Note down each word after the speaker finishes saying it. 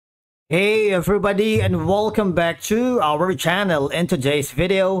Hey everybody, and welcome back to our channel. In today's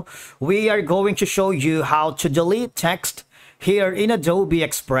video, we are going to show you how to delete text here in Adobe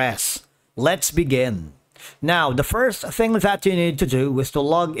Express. Let's begin. Now, the first thing that you need to do is to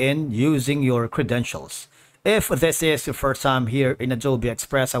log in using your credentials. If this is your first time here in Adobe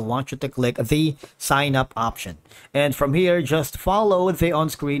Express, I want you to click the sign up option. And from here, just follow the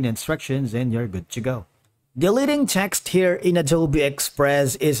on-screen instructions and you're good to go. Deleting text here in Adobe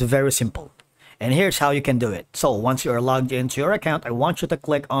Express is very simple. And here's how you can do it. So once you are logged into your account, I want you to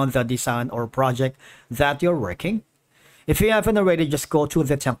click on the design or project that you're working. If you haven't already, just go to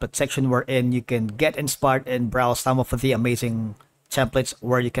the template section wherein you can get inspired and browse some of the amazing templates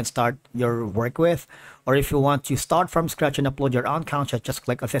where you can start your work with. Or if you want to start from scratch and upload your own content, just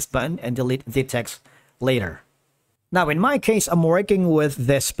click on this button and delete the text later. Now, in my case, I'm working with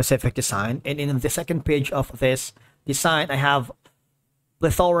this specific design, and in the second page of this design, I have a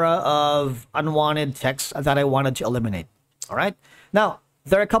plethora of unwanted text that I wanted to eliminate. All right. Now,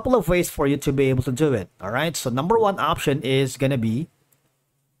 there are a couple of ways for you to be able to do it. All right. So number one option is going to be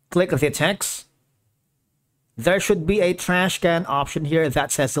click the text. There should be a trash can option here that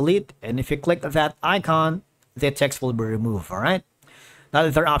says delete. And if you click that icon, the text will be removed. All right. Now, the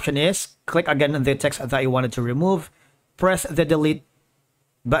other option is click again on the text that you wanted to remove. Press the delete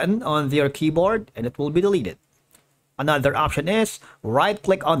button on your keyboard and it will be deleted. Another option is right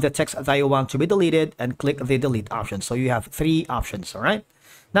click on the text that you want to be deleted and click the delete option. So you have three options. All right.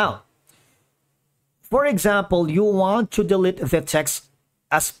 Now, for example, you want to delete the text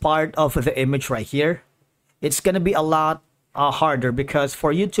as part of the image right here. It's going to be a lot harder because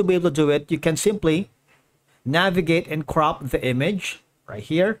for you to be able to do it, you can simply navigate and crop the image right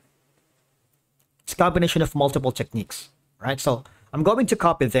here. It's a combination of multiple techniques, right? So I'm going to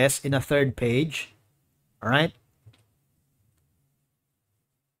copy this in a third page, all right?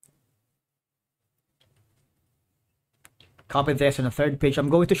 Copy this in a third page. I'm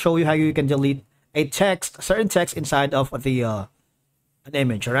going to show you how you can delete a text, certain text inside of the an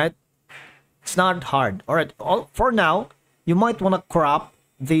image, all right? It's not hard, all right? For now, you might want to crop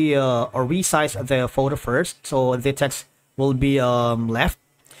the or resize the photo first, so the text will be left.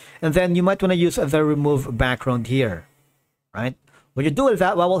 And then you might want to use the remove background here, right? When you do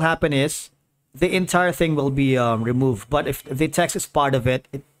that, what will happen is the entire thing will be removed. But if the text is part of it,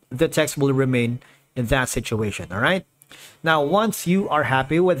 the text will remain in that situation, all right? Now, once you are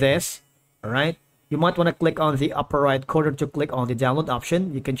happy with this, all right, you might want to click on the upper right corner to click on the download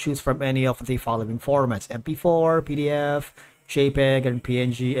option. You can choose from any of the following formats: MP4, PDF, JPEG, and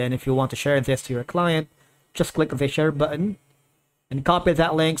PNG. And if you want to share this to your client, just click the share button and copy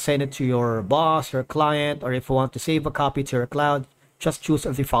that link, send it to your boss, your client, or if you want to save a copy to your cloud, just choose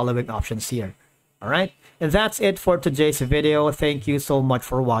the following options here. All right. And that's it for today's video. Thank you so much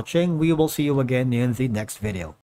for watching. We will see you again in the next video.